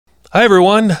Hi,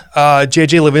 everyone.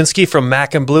 JJ Levinsky from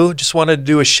Mac and Bleu. Just wanted to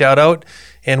do a shout out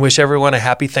and wish everyone a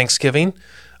happy Thanksgiving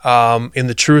in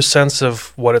the truest sense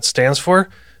of what it stands for.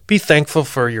 Be thankful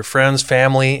for your friends,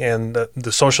 family, and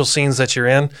the social scenes that you're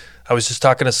in. I was just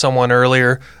talking to someone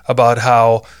earlier about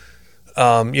how,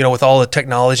 with all the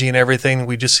technology and everything,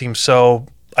 we just seem so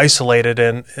isolated,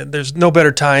 and there's no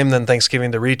better time than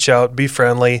Thanksgiving to reach out, be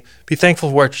friendly, be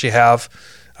thankful for what you have.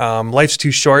 Life's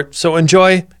too short, so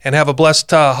enjoy and have a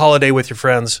blessed holiday with your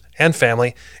friends and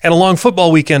family, and a long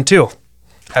football weekend too.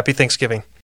 Happy Thanksgiving.